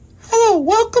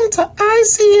Welcome to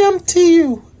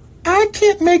ICMTU. I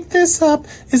Can't Make This Up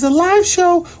is a live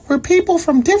show where people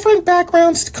from different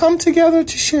backgrounds come together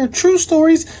to share true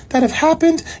stories that have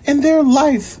happened in their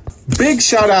life. Big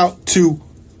shout out to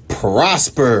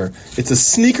Prosper. It's a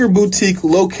sneaker boutique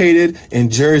located in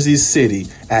Jersey City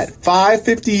at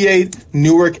 558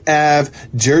 Newark Ave,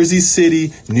 Jersey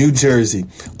City, New Jersey.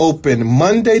 Open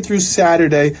Monday through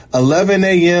Saturday, 11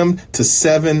 a.m. to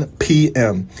 7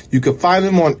 p.m. You can find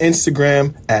them on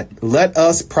Instagram at Let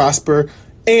Us Prosper,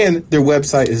 and their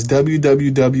website is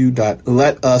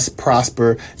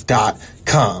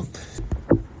www.letusprosper.com.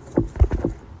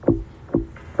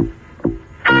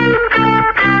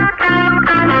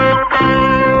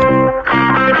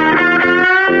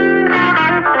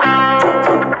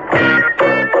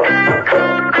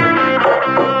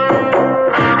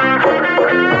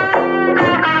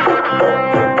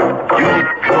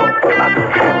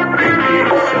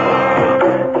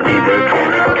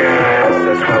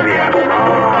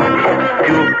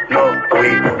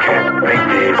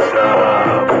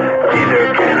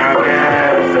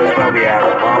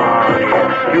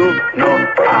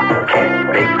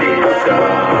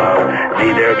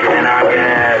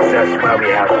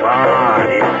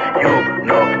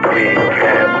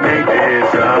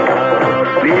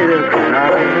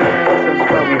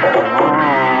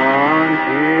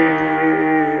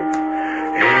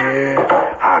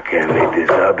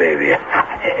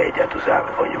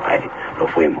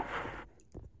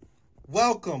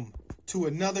 Welcome to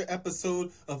another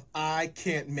episode of I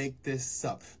Can't Make This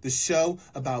Up, the show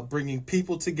about bringing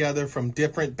people together from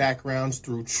different backgrounds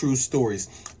through true stories.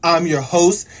 I'm your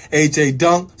host, AJ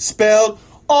Dunk, spelled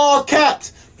all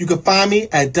caps. You can find me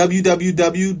at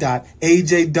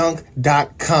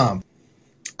www.ajdunk.com.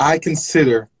 I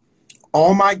consider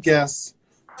all my guests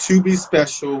to be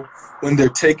special when they're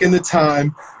taking the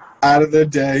time out of their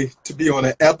day to be on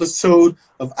an episode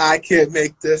of I Can't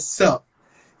Make This Up.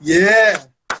 Yeah.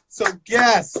 So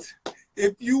guest,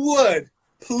 if you would,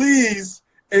 please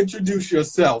introduce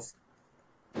yourself.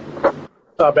 What's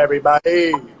up,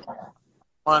 everybody?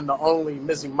 One, the only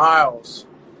Mizzy Miles,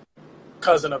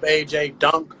 cousin of AJ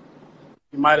Dunk.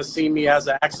 You might have seen me as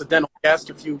an accidental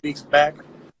guest a few weeks back,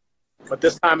 but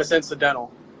this time it's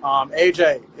incidental.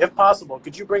 AJ, if possible,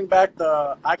 could you bring back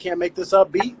the I Can't Make This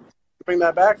Up beat? Bring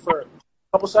that back for a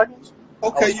couple seconds?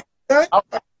 Okay, I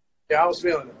was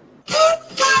feeling it.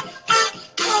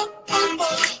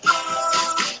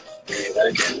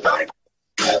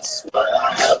 That's why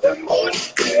I have them on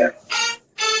here.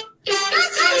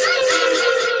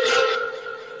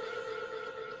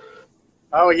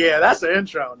 Oh yeah, that's the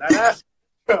intro. Now that's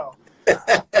the intro.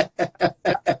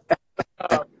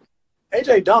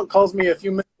 AJ Dunk calls me a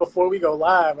few minutes before we go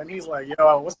live, and he's like,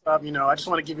 "Yo, what's up? I just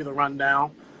want to give you the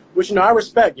rundown," which I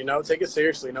respect. Take it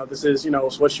seriously. This is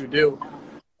it's what you do.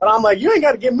 But I'm like, you ain't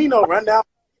got to give me no rundown.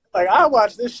 Like, I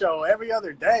watch this show every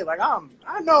other day. Like, I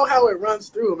know how it runs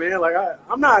through, man. Like,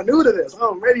 I'm not new to this.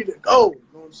 I'm ready to go. You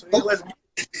know what I'm saying? Let's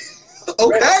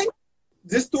okay.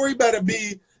 This story better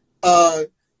be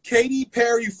Katy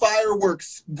Perry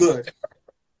fireworks good.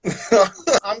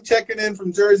 I'm checking in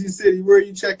from Jersey City. Where are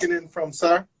you checking in from,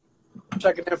 sir? I'm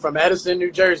checking in from Edison,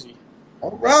 New Jersey.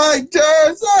 All right,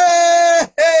 Jersey.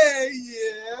 Hey,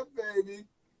 yeah, baby.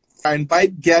 I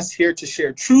invite guests here to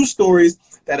share true stories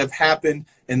that have happened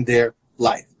in their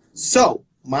life. So,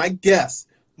 my guest,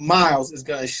 Miles, is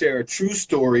going to share a true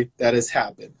story that has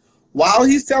happened. While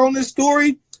he's telling this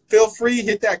story, feel free,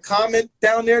 hit that comment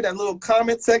down there, that little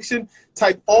comment section.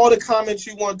 Type all the comments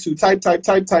you want to. Type.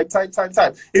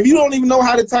 If you don't even know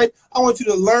how to type, I want you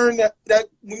to learn that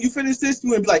when you finish this,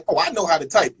 you're going to be like, oh, I know how to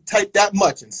type. Type that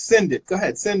much and send it. Go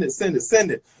ahead, send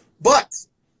it. But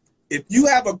if you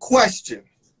have a question,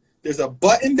 there's a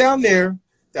button down there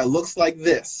that looks like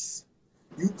this.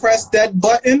 You press that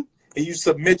button and you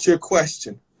submit your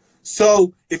question.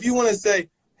 So if you want to say,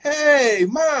 hey,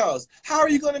 Miles, how are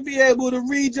you going to be able to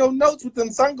read your notes with them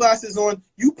sunglasses on?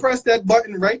 You press that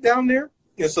button right down there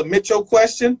and submit your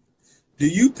question. Do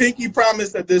you pinky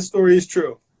promise that this story is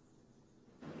true?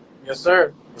 Yes,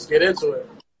 sir. Let's get into it.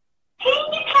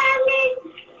 Pinky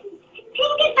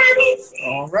promise.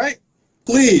 All right.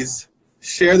 Please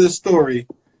share the story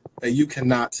that you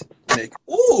cannot make.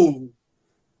 Ooh.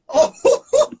 Oh.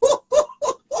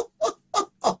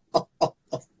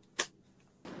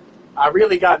 I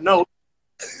really got notes.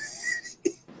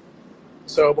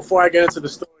 So before I get into the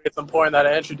story, it's important that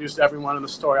I introduce everyone in the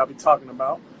story I'll be talking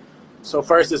about. So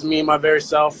first is me and my very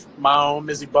self, my own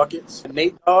Mizzy Buckets.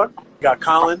 Nate Dogg, you got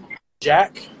Colin,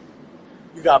 Jack,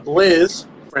 you got Blizz,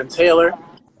 friend Taylor,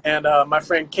 and my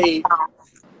friend Kate.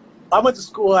 I went to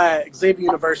school at Xavier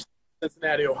University.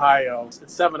 Cincinnati, Ohio.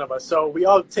 It's 7 of us. So we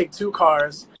all take 2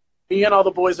 cars. Me and all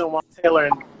the boys in one, Taylor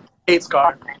and Kate's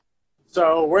car.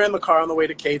 So we're in the car on the way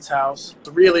to Kate's house. It's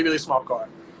a really, really small car.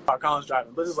 Colin's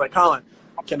driving. Liz is like, Colin,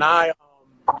 can I,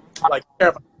 care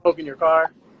if I smoke in your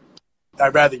car?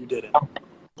 I'd rather you didn't.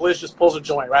 Blizz just pulls a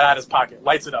joint right out of his pocket,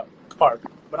 lights it up, park.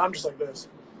 But I'm just like this.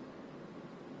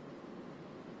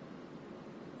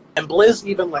 And Blizz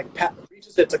even,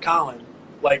 reaches it to Colin.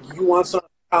 Like, you want some?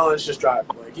 Colin's just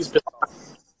driving. Like, he's pissed off.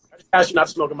 I just asked you not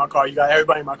to smoke in my car. You got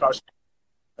everybody in my car.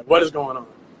 Like, what is going on?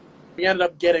 We ended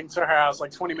up getting to her house,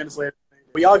 20 minutes later.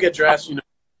 We all get dressed,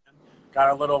 got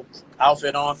our little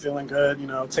outfit on, feeling good,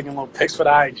 taking little pics for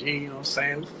the IG,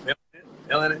 saying,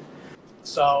 feeling it.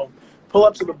 So, pull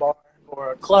up to the bar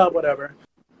or a club, whatever.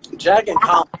 Jack and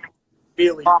Colin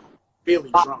really,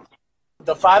 really drunk.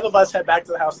 The 5 of us head back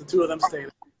to the house. The 2 of them stayed.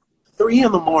 3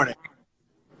 in the morning,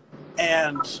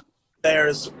 and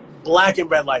there's black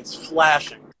and red lights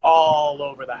flashing all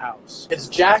over the house. It's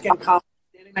Jack and Colin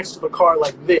standing next to the car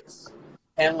like this,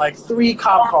 and 3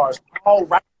 cop cars all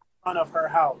right in front of her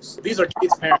house. These are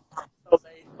Kate's parents. So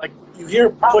they, you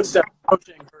hear footsteps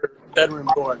approaching her bedroom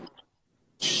door.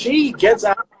 She gets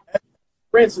out,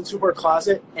 sprints into her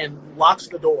closet, and locks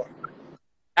the door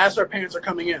as her parents are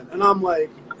coming in. And I'm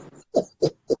like,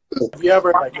 have you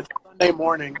ever, it's Sunday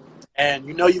morning, and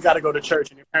you got to go to church,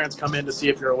 and your parents come in to see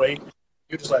if you're awake.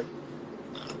 You're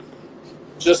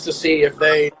just to see if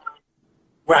they,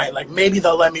 maybe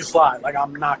they'll let me slide.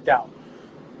 I'm knocked out.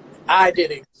 I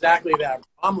did exactly that.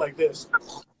 I'm like this.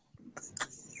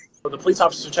 So the police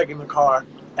officers are checking the car,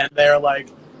 and they're like,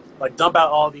 dump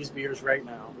out all these beers right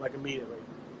now, immediately.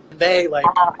 They,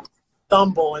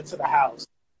 stumble into the house.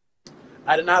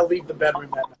 I did not leave the bedroom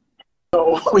that night.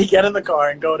 So we get in the car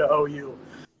and go to OU.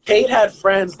 Kate had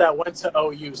friends that went to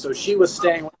OU, so she was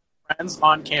staying with friends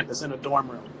on campus in a dorm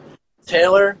room.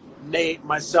 Taylor, Nate,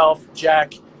 myself,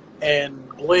 Jack, and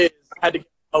Blizz had to get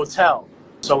to a hotel.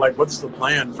 So, what's the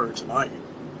plan for tonight?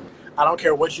 I don't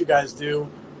care what you guys do,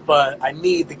 but I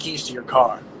need the keys to your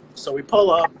car. So we pull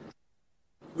up,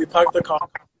 we park the car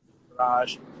in the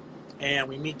garage, and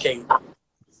we meet Kate.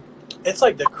 It's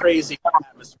the crazy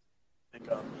atmosphere I think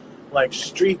of.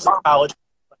 Streets of college,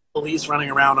 police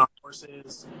running around on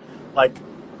horses,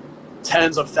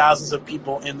 tens of thousands of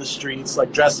people in the streets,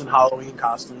 dressed in Halloween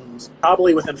costumes.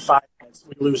 Probably within 5 minutes,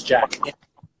 we lose Jack. He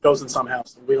goes in some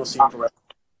house, and we don't see him forever.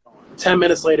 10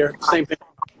 minutes later, same thing,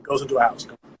 goes into a house.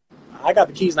 I got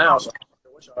the keys now, so I don't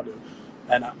know what y'all do.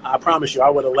 And I promise you, I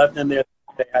would have left them there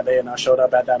had they not showed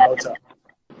up at that motel.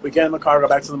 We get in the car, go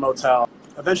back to the motel.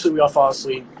 Eventually, we all fall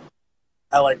asleep.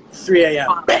 At 3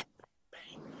 a.m., bang,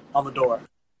 bang, on the door.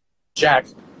 Jack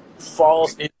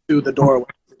falls into the doorway.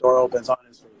 The door opens on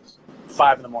his face.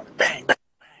 5 in the morning, bang, bang,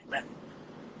 bang, bang.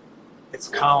 It's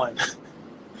Colin.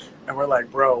 And we're like,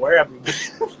 bro, where have you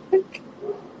been?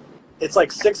 It's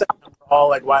 6 a.m. We're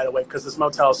all wide awake because this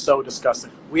motel is so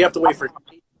disgusting. We have to wait for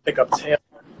Kate to pick up Taylor,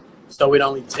 so we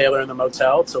don't leave Taylor in the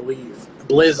motel to leave.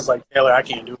 Blizz is like, Taylor, I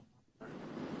can't do it.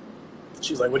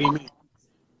 She's like, what do you mean?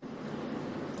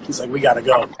 He's like, we gotta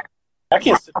go. I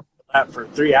can't sit in the lab for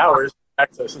 3 hours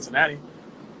back to Cincinnati.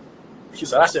 She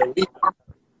said, I said, leave.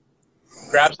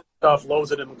 Grabs his stuff,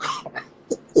 loads it in the car.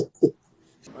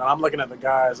 And I'm looking at the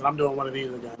guys, and I'm doing one of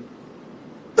these again.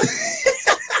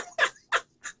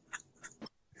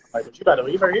 But you better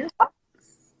leave her here.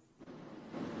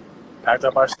 Packed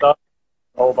up our stuff,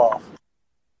 drove off.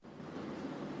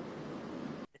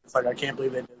 It's I can't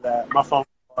believe they did that. My phone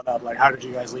was blowing up. How did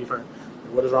you guys leave her?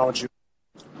 What is wrong with you?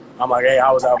 I'm like, hey,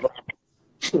 I was out.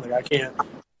 I can't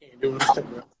do nothing,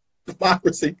 bro.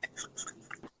 Democracy.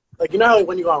 You know how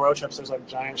when you go on road trips, there's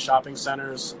giant shopping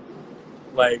centers,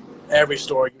 every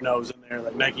store is in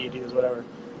there, Nike, Adidas, whatever.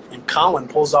 And Colin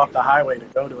pulls off the highway to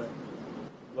go to it.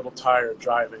 A little tired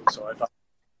driving, so I thought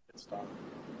I'd stop.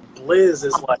 Blizz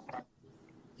is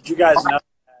did you guys know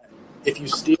that if you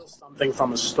steal something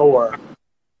from a store,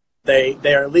 they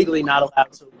are legally not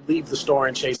allowed to leave the store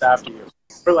and chase after you?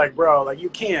 We're bro, you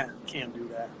can't do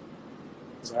that.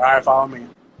 He's like, all right, follow me.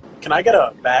 Can I get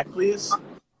a bag, please?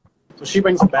 So she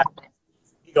brings a bag.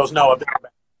 He goes, no, a big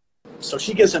bag. So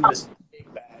she gives him this big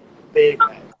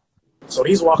bag. So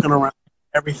he's walking around,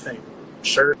 everything.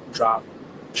 Shirt, drop,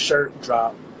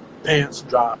 pants,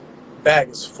 drop. Bag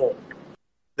is full.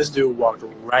 This dude walked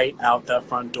right out that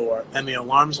front door, and the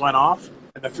alarms went off,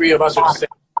 and the 3 of us are just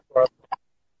sitting there.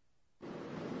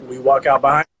 We walk out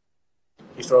behind.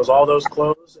 He throws all those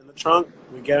clothes in the trunk.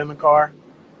 We get in the car,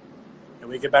 and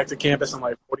we get back to campus in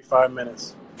 45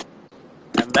 minutes.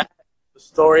 And that's the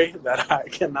story that I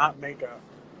cannot make up.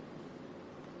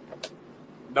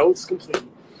 Notes complete.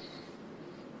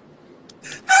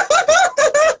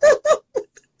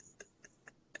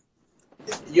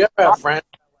 You ever have friends,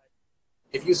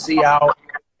 if you see out,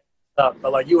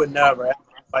 but like you would never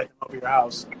invite them over your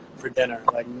house for dinner,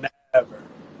 like never.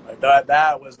 Like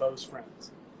that was those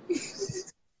friends.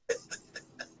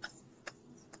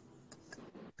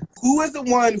 Who is the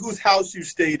one whose house you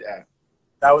stayed at?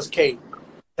 That was Kate.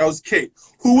 That was Kate.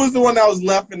 Who was the one that was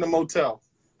left in the motel?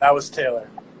 That was Taylor.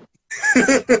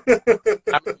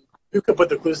 I mean, you could put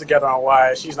the clues together on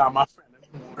why she's not my friend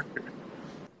anymore.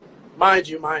 Mind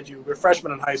you, we're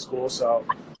freshmen in high school, so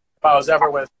if I was ever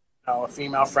with a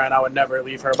female friend, I would never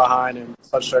leave her behind in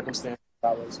such circumstances.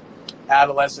 I was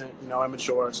adolescent,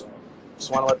 immature, so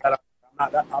just want to let that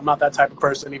out. I'm not that type of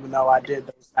person, even though I did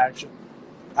those actions.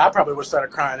 I probably would have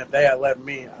started crying if they had left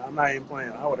me. I'm not even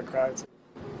playing. I would have cried too.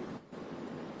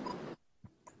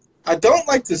 I don't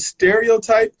like to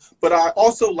stereotype, but I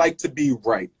also like to be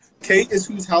right. Kate is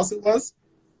whose house it was?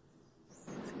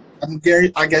 I'm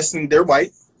guessing they're white.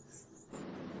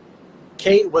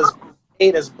 Kate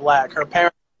is black. Her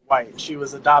parents were white. She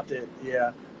was adopted.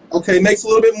 Yeah. Okay, makes a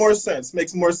little bit more sense.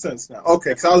 Makes more sense now.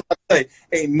 Okay, because I was about to say,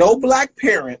 ain't no black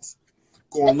parents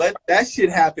gonna let that shit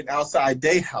happen outside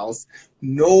their house.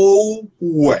 No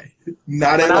way.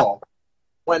 Not at all.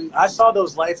 When I saw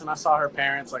those lights and I saw her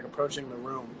parents like approaching the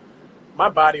room, my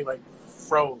body like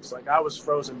froze. Like I was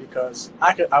frozen because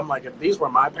I'm like, if these were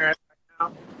my parents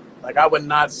right now, like I would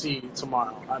not see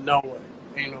tomorrow. No way.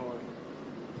 Ain't no way.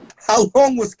 How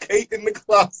long was Kate in the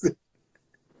closet?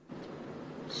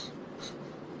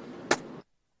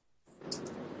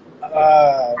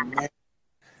 Man.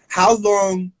 How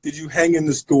long did you hang in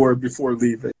the store before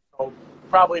leaving? So,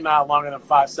 probably not longer than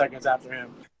 5 seconds after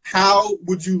him. How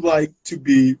would you like to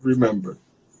be remembered?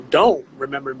 Don't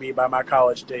remember me by my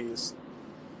college days.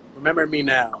 Remember me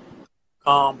now.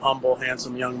 Calm, humble,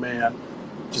 handsome young man.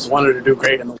 Just wanted to do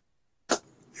great in the world.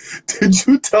 Did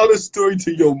you tell the story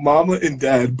to your mama and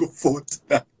dad before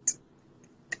tonight?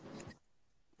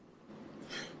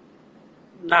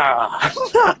 Nah.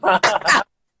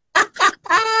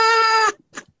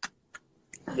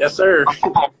 Yes, sir.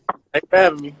 Thanks for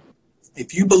having me.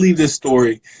 If you believe this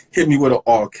story, hit me with an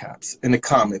all caps in the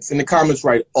comments. In the comments,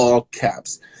 write all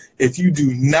caps. If you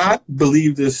do not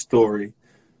believe this story,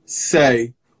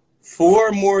 say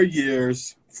 4 more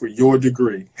years for your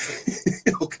degree.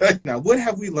 Okay? Now, what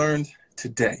have we learned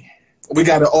today? We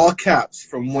got an all caps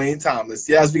from Wayne Thomas.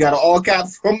 Yes, we got an all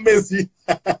caps from Mizzy.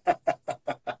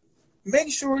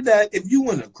 Make sure that if you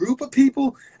in a group of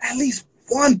people, at least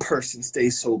one person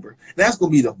stays sober. And that's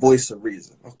going to be the voice of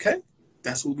reason. Okay?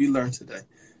 That's what we learned today.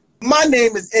 My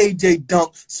name is AJ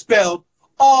Dunk, spelled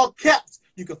all caps.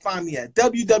 You can find me at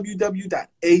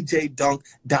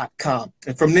www.ajdunk.com.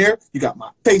 And from there, you got my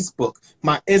Facebook,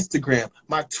 my Instagram,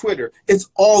 my Twitter. It's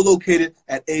all located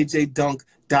at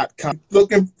ajdunk.com.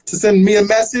 Looking to send me a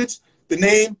message? The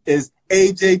name is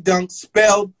AJ Dunk,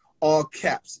 spelled all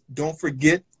caps. Don't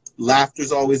forget,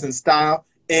 laughter's always in style.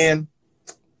 And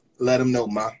let them know,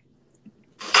 ma.